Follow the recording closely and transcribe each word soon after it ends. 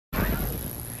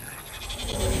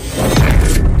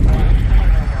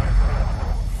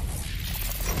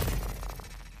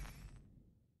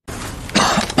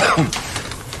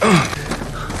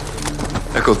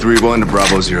3-1 to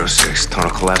Bravo 06. Tunnel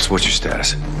collapse, what's your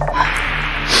status?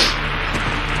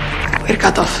 We're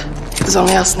cut off. It's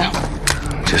only us now.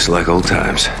 Just like old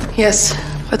times. Yes,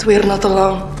 but we're not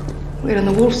alone. We're in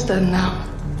the wolf's den now.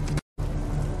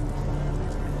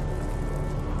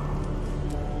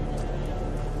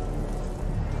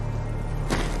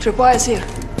 Tripwire's here.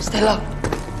 Stay low.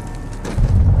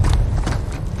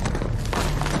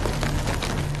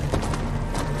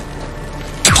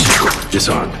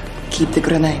 Disarmed. Keep the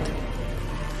grenade.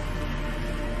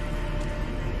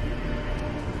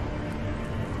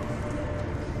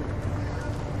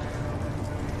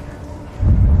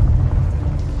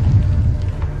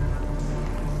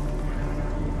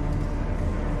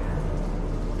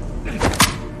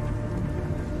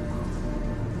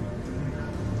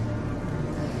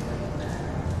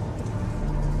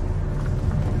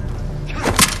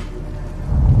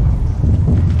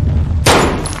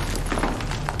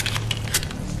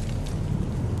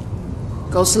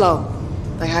 Go slow.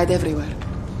 They hide everywhere.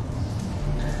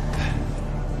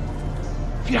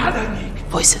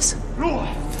 Voices.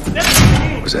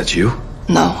 Was that you?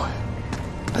 No.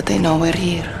 But they know we're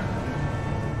here.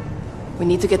 We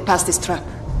need to get past this trap.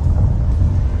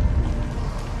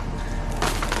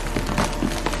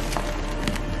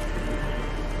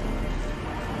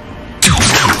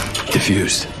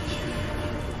 Diffused.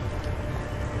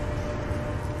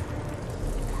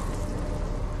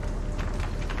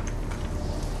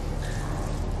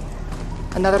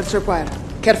 Another tripwire.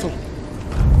 Careful.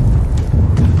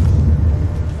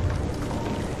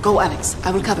 Go, Alex.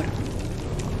 I will cover.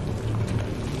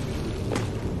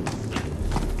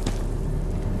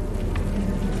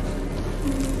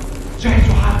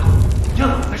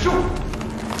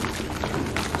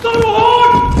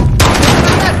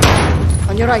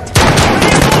 On your right.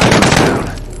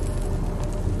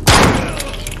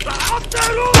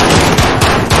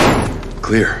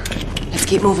 Clear. Let's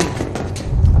keep moving.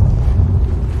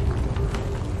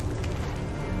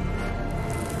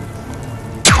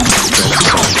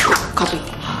 Copy.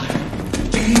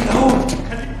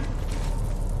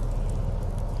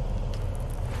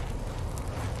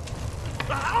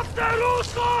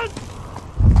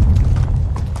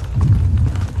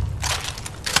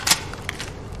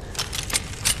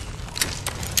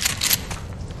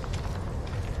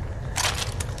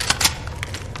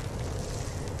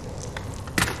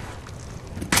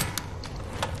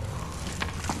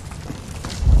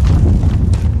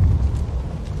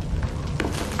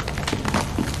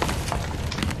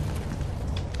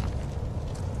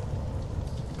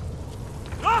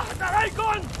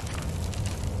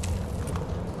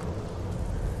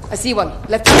 I see one.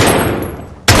 Left.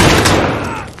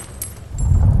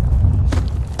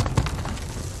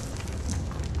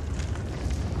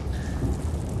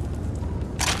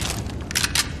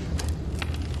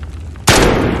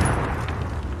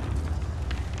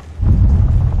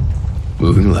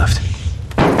 Moving left.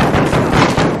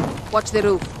 Watch the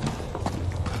roof.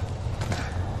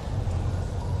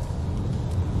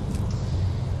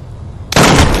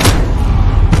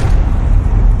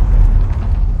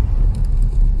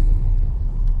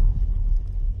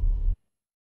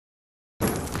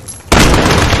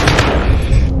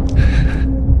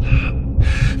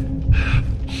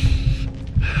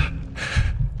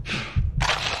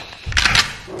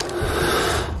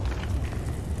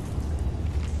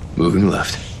 Moving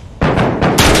left.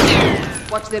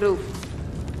 Watch the roof.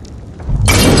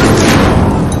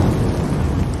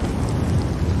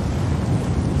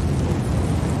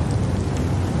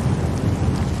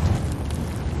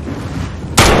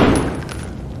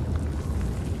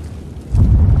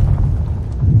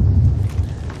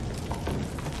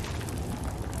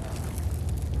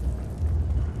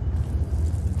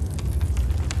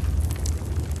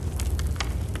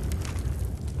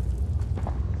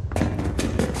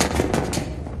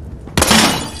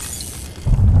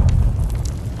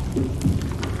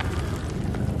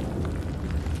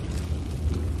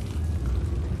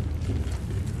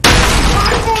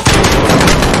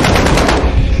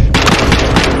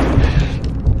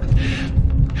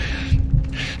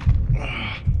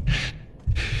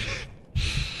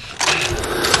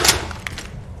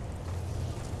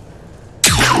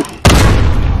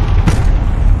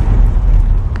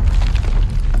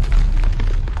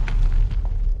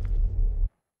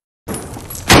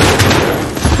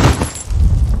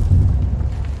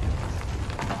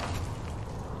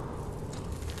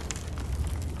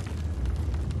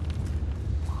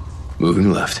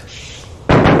 Moving left.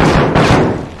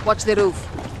 Watch the roof.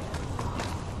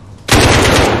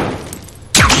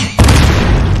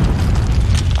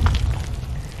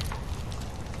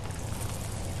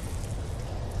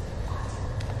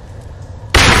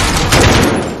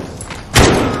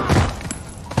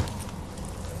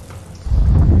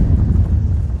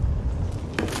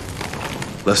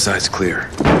 Left side's clear.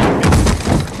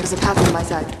 There's a path on my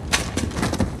side.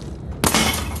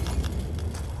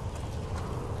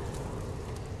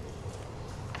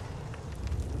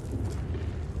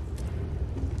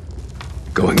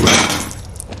 Going left.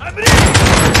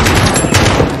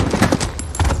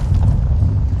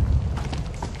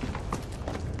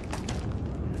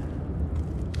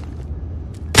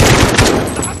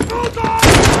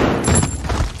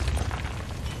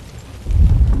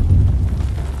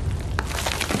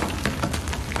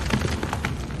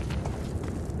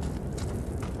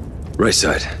 Right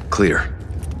side, clear.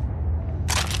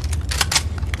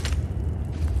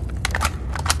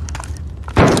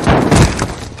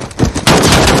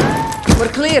 We're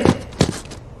clear.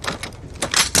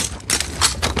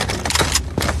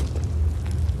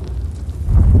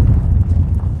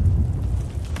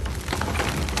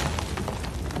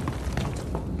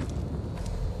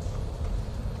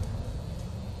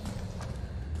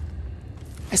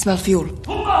 I smell fuel.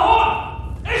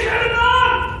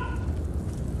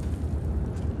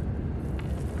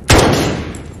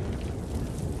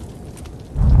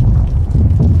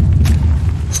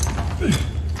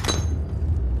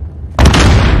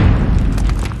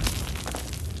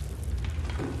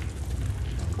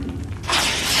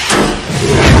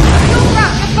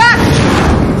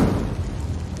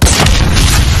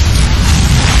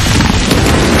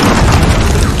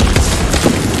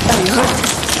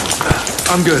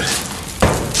 I'm good.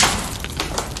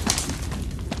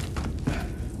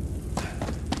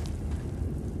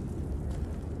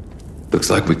 Looks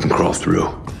like we can crawl through.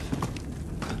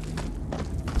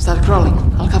 Start crawling.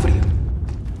 I'll cover you.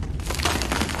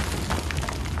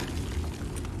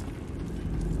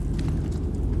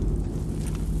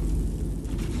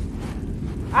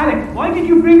 Alex, why did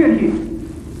you bring her here?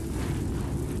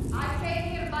 I came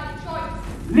here by choice.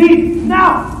 Leave,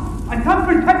 now! I can't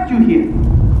protect you here.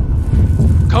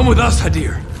 Come with us,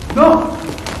 Hadir. No!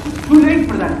 It's too late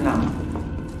for that now.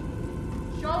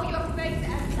 Show your face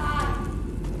and die.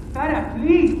 Farah,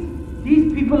 please!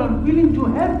 These people are willing to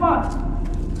help us.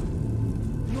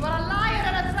 You are a liar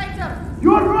and a traitor.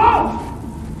 You're wrong!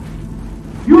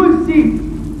 You will see.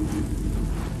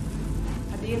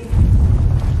 Hadir.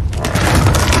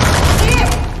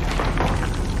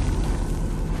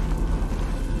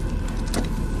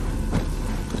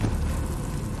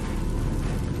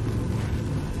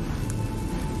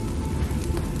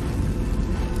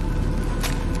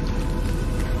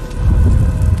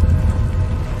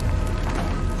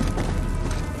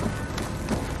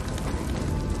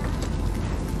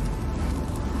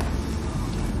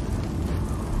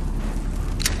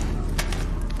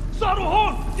 صاروا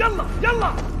هون! يلا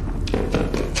يلا!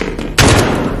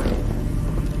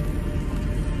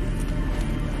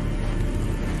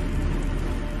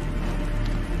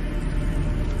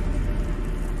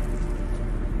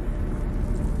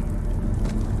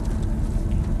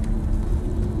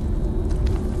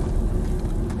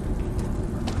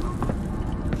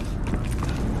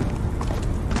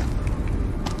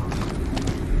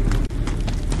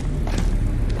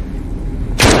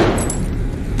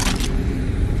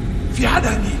 في حدا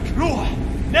هنيك، روح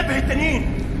نبه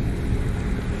التانيين.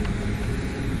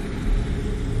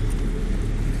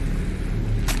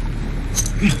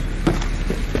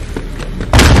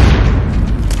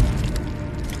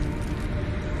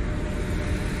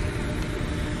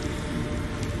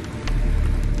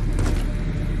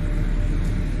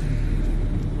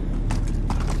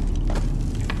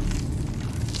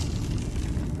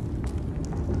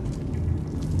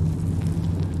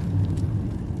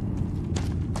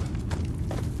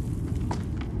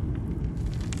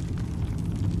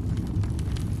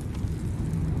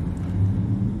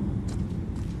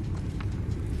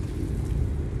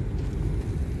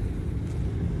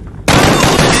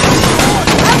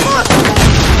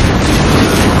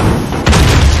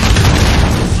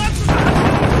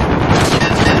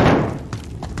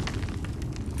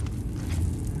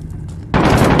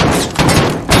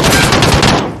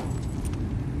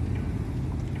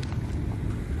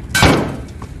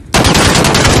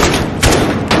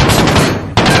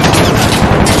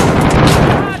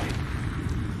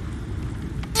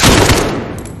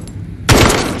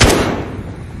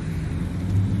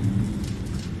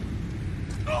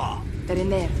 They're in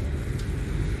there.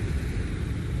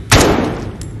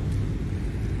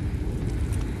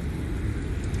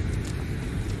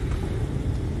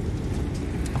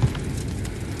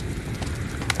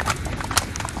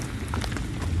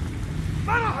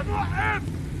 ما راح نوقف!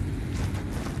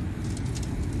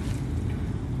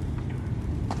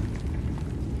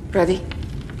 Ready?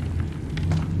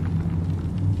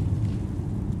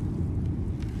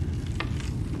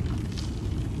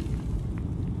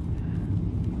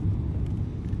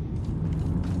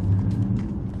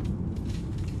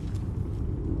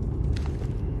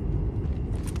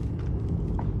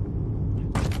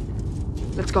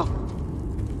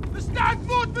 مستعد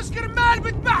موت بس كرمال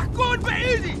بتبحكون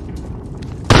بايدي.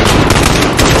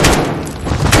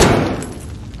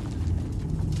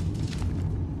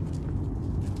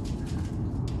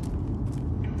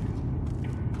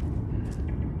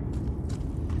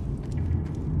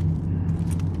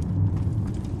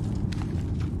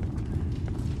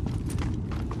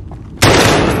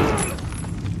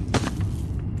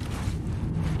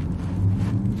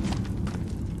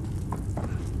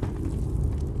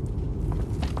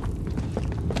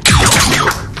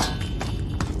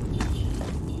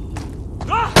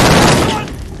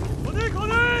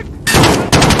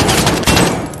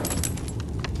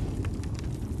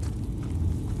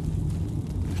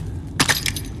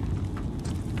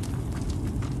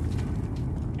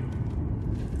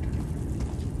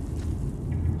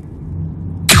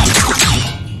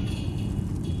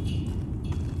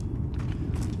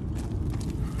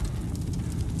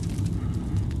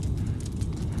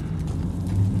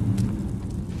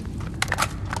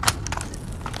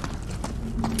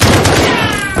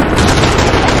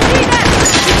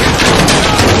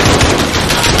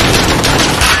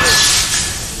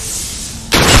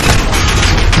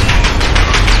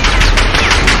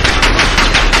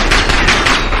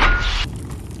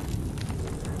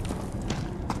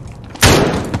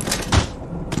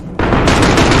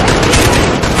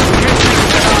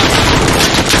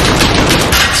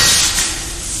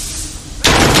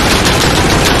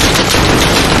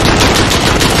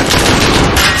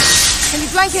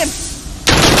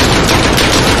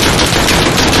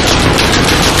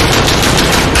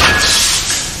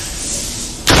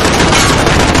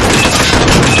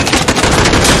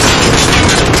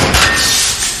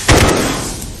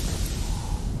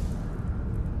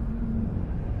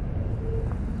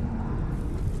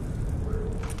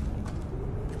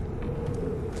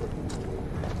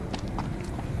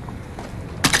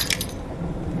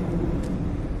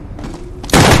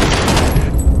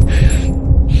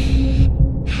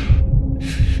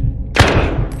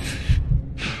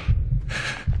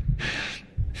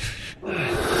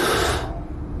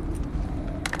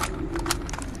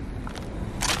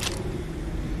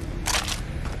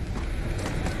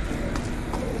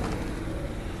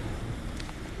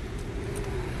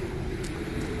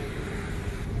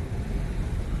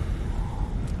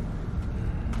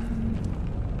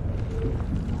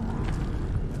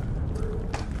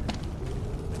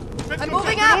 I'm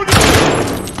moving up!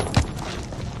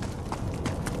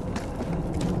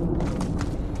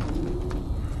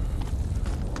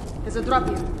 There's a drop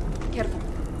here. Careful.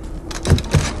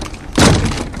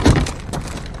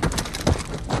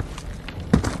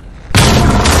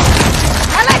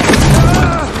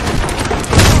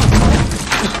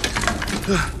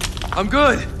 I'm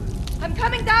good! I'm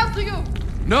coming down to you!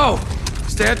 No!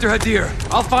 Stay after Hadir.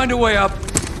 I'll find a way up.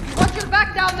 Watch your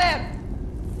back down there!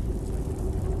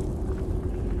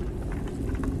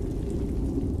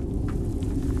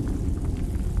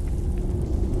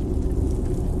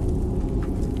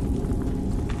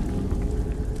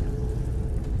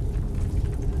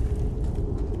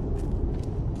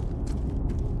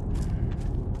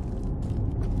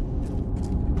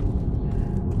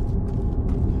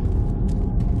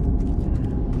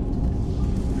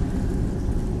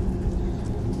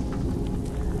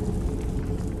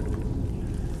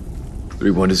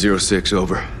 One to 06,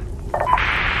 over.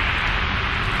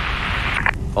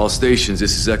 All stations,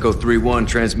 this is Echo 3-1,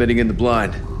 transmitting in the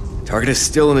blind. Target is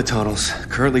still in the tunnels,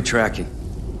 currently tracking.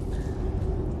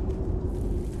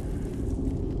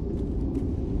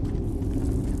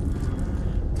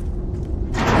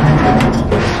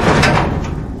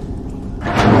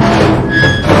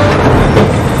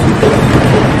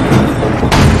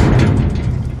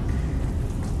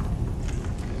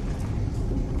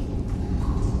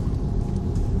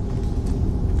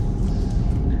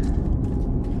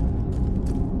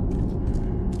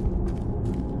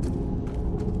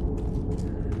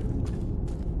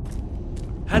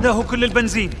 هذا هو كل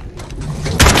البنزين.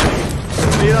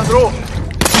 خلينا نروح.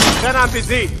 كان عم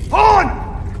بيزيد. هون!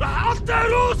 رح اقطع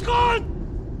رؤوسكم!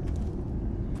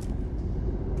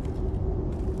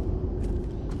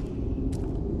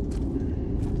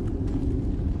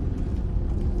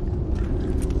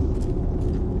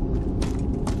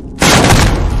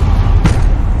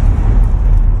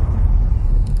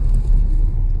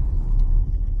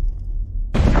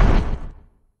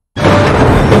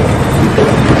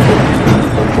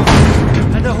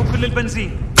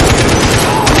 البنزين.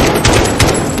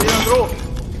 خلينا نروح.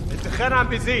 الدخان عم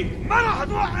بيزيد. ما رح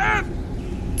نوقف.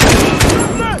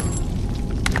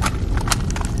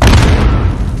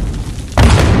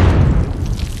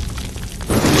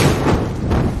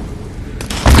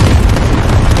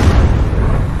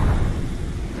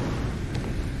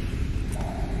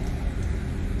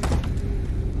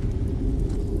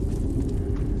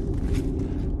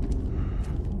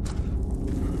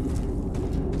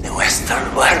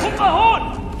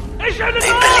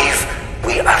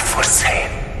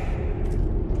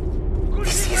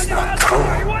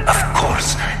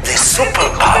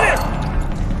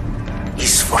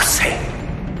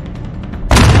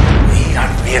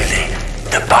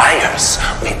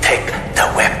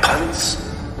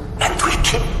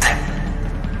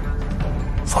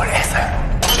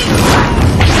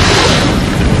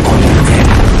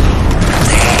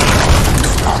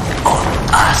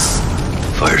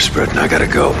 spreading, I gotta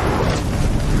go.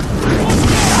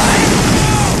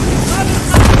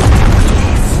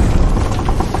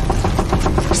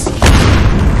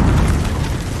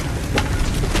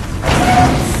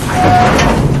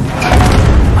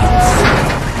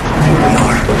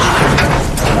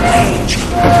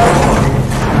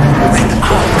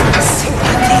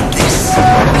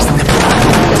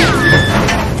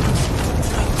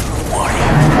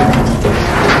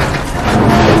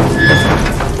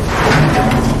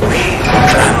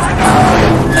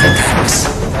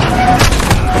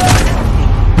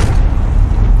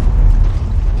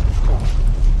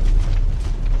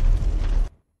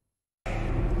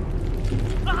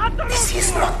 This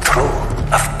is not true.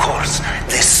 Of course,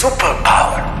 the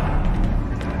superpower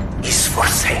is for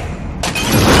sale.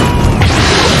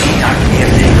 We are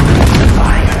merely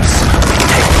buyers. We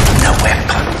take the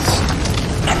weapons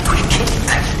and we keep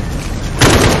them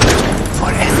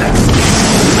forever.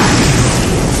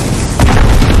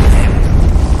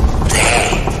 They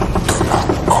do not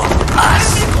own us.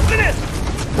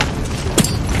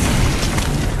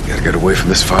 Gotta get away from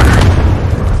this fire.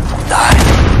 Die.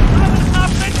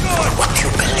 What you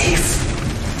believe.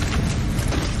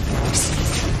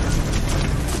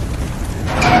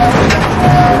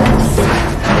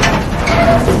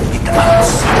 It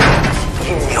outside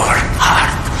in your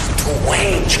heart to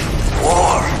wage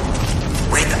war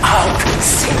without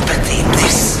sympathy.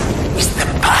 This is the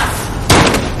path.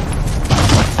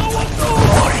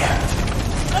 Warrior.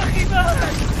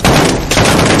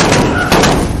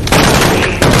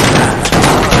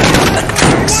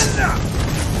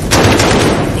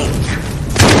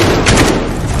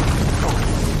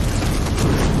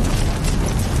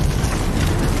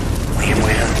 We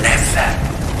will never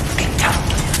be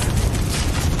captive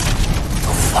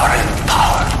to foreign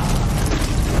power.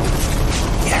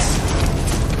 Yes.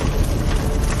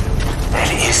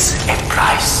 There is a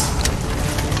price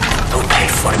to pay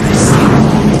for this.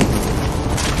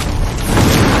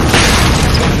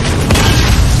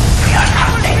 We are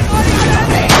happy to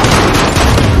pay.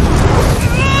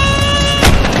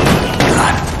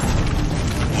 Blood.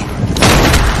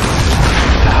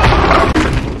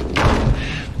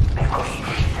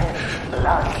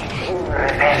 Blood in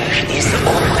revenge is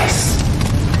always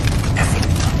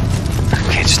everything.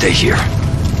 Can't stay here.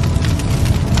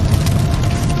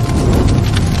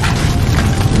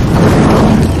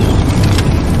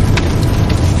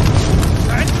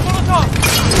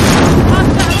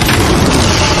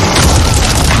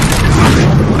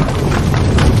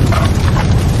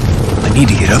 I need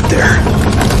to get up there.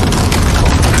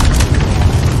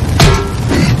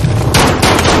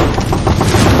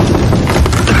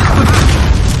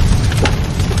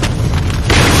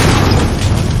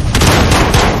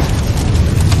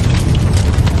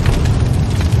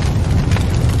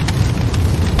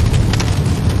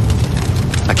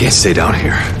 I can't stay down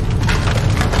here.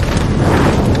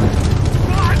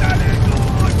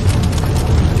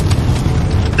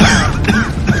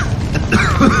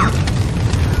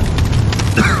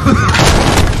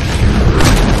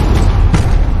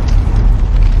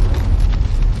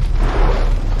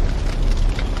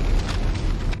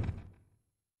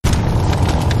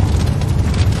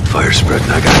 Fire spreading,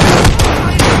 I got it.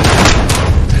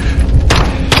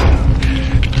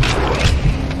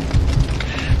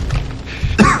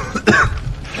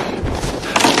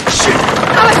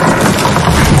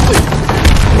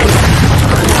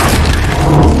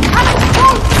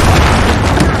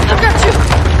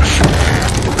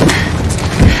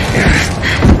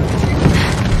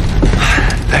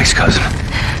 Thanks, cousin.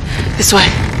 This way.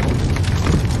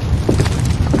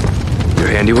 Your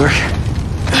handiwork?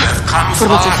 Come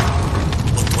far,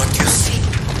 but what you see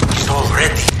is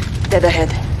already Dead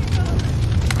ahead.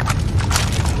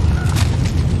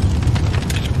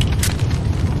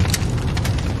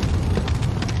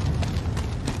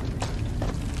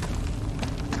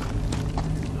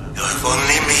 You have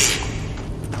only me,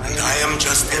 and I am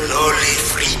just a lowly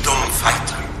freedom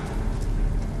fighter.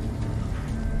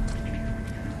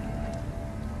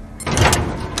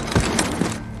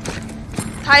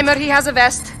 Timer, he has a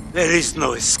vest. There is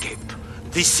no escape.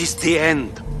 This is the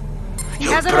end. He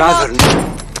Your has a brother.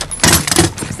 remote.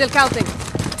 Still counting.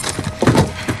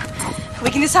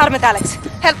 We can disarm it, Alex.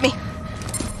 Help me.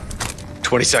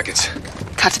 20 seconds.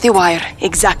 Cut the wire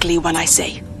exactly when I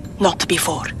say. Not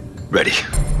before. Ready.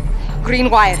 Green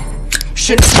wire.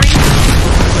 Shit. In 3.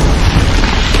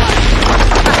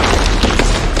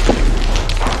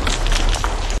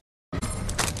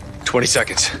 20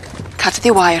 seconds. Cut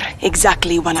the wire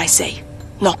exactly when I say.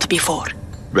 Not before.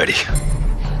 Ready.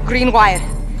 Green wire.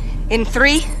 In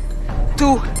 3,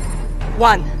 2,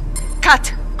 1.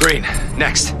 Cut. Green.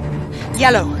 Next.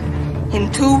 Yellow.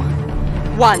 In 2,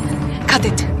 1. Cut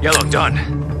it. Yellow, done.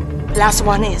 Last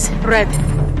one is red.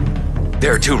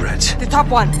 There are 2 reds. The top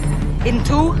one. In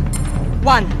 2,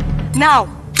 1. Now.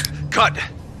 Cut!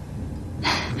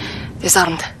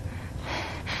 Disarmed.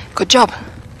 Good job.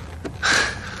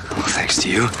 Well, thanks to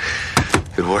you.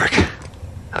 Good work.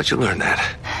 How'd you learn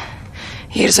that?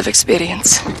 Years of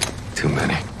experience. Too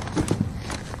many.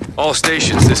 All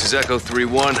stations, this is Echo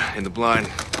 3-1 in the blind.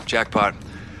 Jackpot.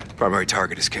 Primary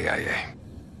target is KIA.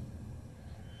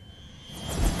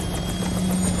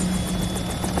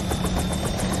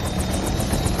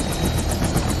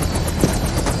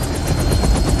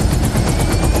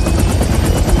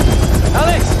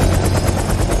 Alex!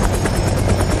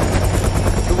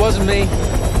 It wasn't me.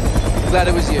 I'm glad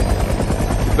it was you.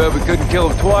 Bet we couldn't kill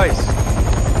him twice.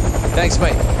 Thanks,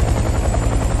 mate.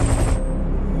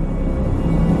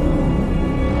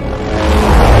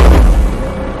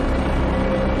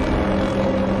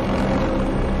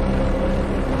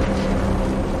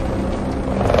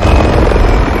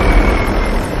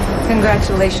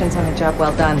 Congratulations on a job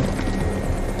well done.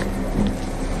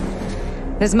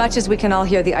 As much as we can all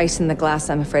hear the ice in the glass,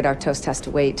 I'm afraid our toast has to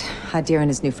wait. Hadir and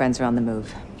his new friends are on the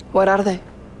move. What are they?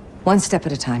 One step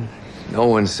at a time. No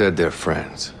one said they're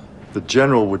friends. The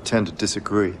general would tend to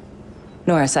disagree.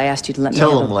 Norris, I asked you to let me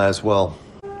Tell handle- him, Laswell.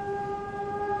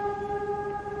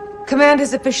 Command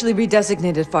has officially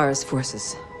redesignated Farah's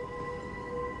forces.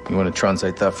 You want to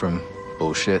translate that from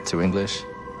bullshit to English?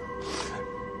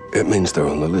 It means they're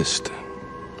on the list.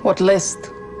 What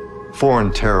list?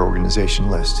 Foreign terror organization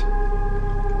list.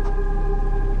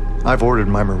 I've ordered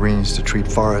my Marines to treat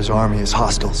Farah's army as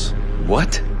hostiles.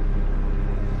 What?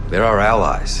 They're our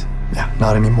allies. Yeah,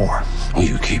 not anymore.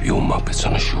 You keep your muppets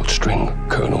on a short string,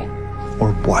 Colonel.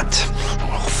 Or what?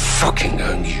 I'll fucking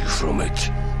earn you from it.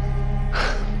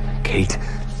 Kate,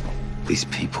 these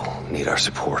people need our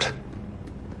support.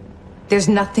 There's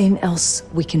nothing else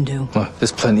we can do. Well,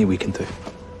 there's plenty we can do.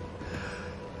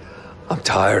 I'm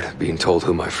tired of being told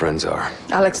who my friends are.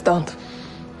 Alex, don't.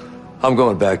 I'm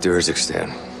going back to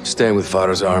Urzikstan, staying with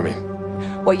Farah's army.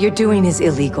 What you're doing is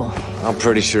illegal. I'm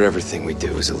pretty sure everything we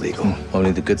do is illegal.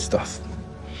 Only the good stuff.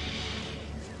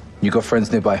 You got friends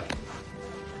nearby?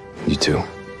 You too.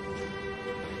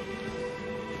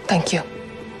 Thank you.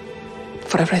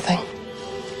 For everything.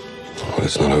 Well,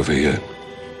 it's not over yet.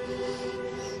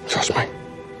 Trust me.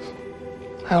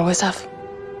 I always have.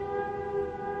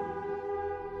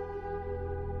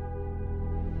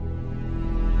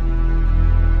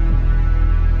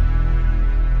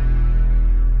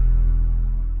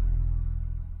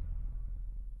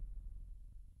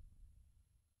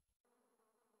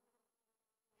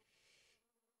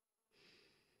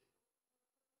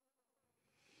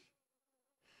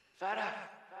 Farah!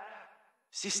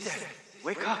 Sister,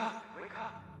 wake up!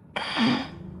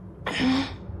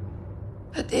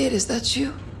 Hadir, is that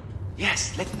you?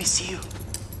 Yes, let me see you.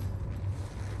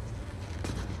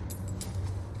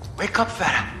 Wake up,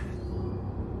 Farah!